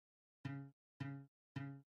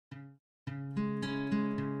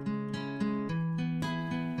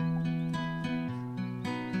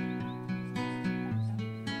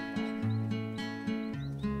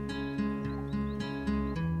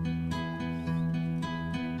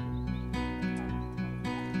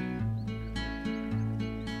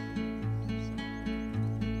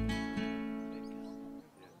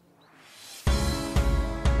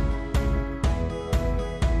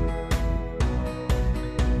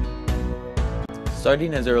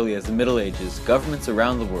Starting as early as the Middle Ages, governments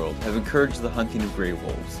around the world have encouraged the hunting of gray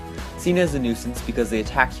wolves. Seen as a nuisance because they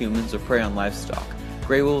attack humans or prey on livestock,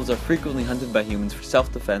 gray wolves are frequently hunted by humans for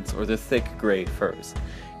self-defense or their thick gray furs.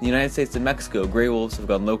 In the United States and Mexico, gray wolves have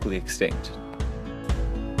gone locally extinct.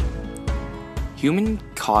 Humans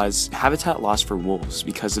cause habitat loss for wolves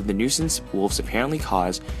because of the nuisance wolves apparently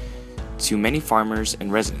cause to many farmers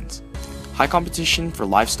and residents. High competition for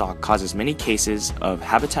livestock causes many cases of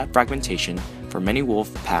habitat fragmentation for many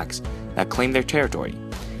wolf packs that claim their territory.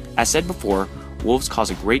 As said before, wolves cause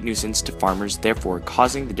a great nuisance to farmers, therefore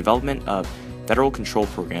causing the development of federal control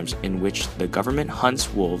programs in which the government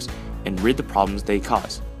hunts wolves and rid the problems they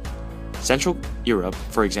cause. Central Europe,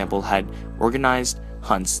 for example, had organized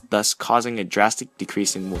hunts, thus causing a drastic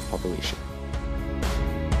decrease in wolf population.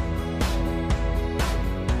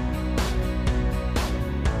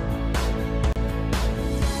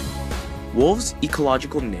 Wolves'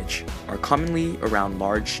 ecological niche are commonly around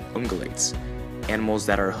large ungulates, animals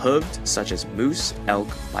that are hooved such as moose, elk,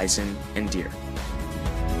 bison, and deer.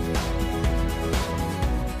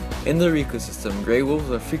 In their ecosystem, gray wolves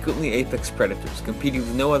are frequently apex predators, competing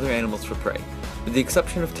with no other animals for prey. With the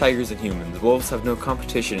exception of tigers and humans, wolves have no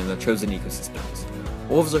competition in their chosen ecosystems.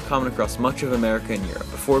 Wolves are common across much of America and Europe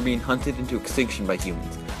before being hunted into extinction by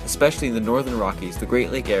humans, especially in the northern Rockies, the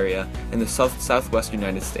Great Lake area, and the southwestern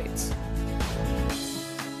United States.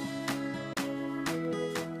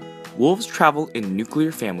 Wolves travel in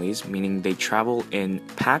nuclear families, meaning they travel in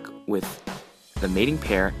pack with the mating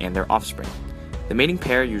pair and their offspring. The mating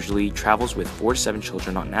pair usually travels with 4 to 7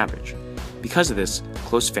 children on average. Because of this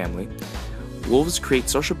close family, wolves create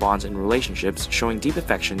social bonds and relationships, showing deep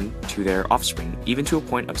affection to their offspring, even to a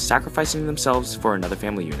point of sacrificing themselves for another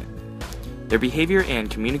family unit. Their behavior and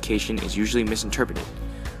communication is usually misinterpreted.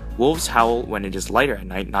 Wolves howl when it is lighter at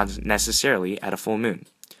night, not necessarily at a full moon.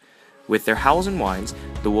 With their howls and whines,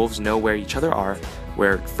 the wolves know where each other are,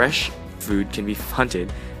 where fresh food can be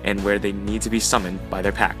hunted, and where they need to be summoned by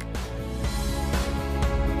their pack.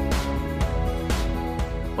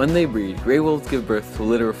 When they breed, gray wolves give birth to a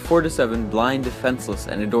litter of 4 to 7 blind, defenseless,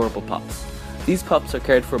 and adorable pups. These pups are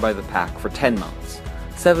cared for by the pack for 10 months.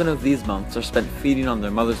 7 of these months are spent feeding on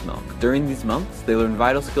their mother's milk. During these months, they learn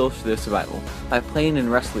vital skills for their survival by playing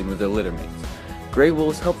and wrestling with their litter mates. Gray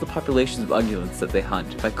wolves help the populations of ungulates that they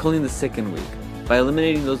hunt by culling the sick and weak. By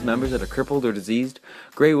eliminating those members that are crippled or diseased,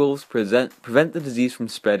 gray wolves prevent the disease from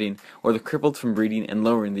spreading or the crippled from breeding and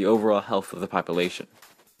lowering the overall health of the population.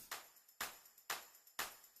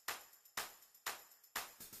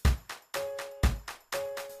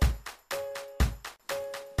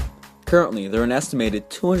 Currently, there are an estimated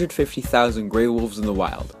 250,000 gray wolves in the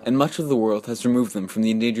wild, and much of the world has removed them from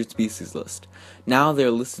the endangered species list. Now they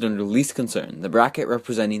are listed under least concern, the bracket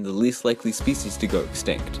representing the least likely species to go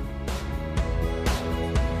extinct.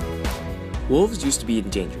 Wolves used to be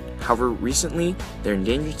endangered. However, recently, their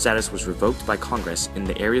endangered status was revoked by Congress in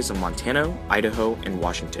the areas of Montana, Idaho, and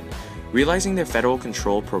Washington. Realizing their federal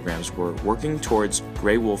control programs were working towards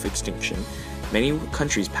gray wolf extinction, many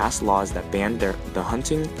countries passed laws that banned the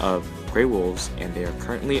hunting of gray wolves, and they are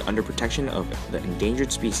currently under protection of the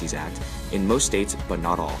Endangered Species Act in most states, but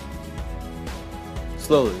not all.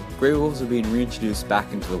 Slowly, gray wolves are being reintroduced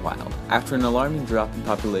back into the wild. After an alarming drop in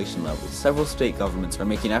population levels, several state governments are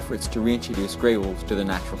making efforts to reintroduce gray wolves to their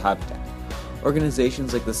natural habitat.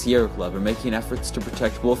 Organizations like the Sierra Club are making efforts to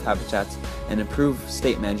protect wolf habitats and improve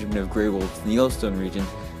state management of gray wolves in the Yellowstone region,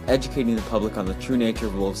 educating the public on the true nature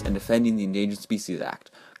of wolves and defending the Endangered Species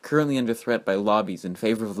Act, currently under threat by lobbies in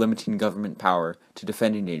favor of limiting government power to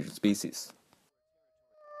defend endangered species.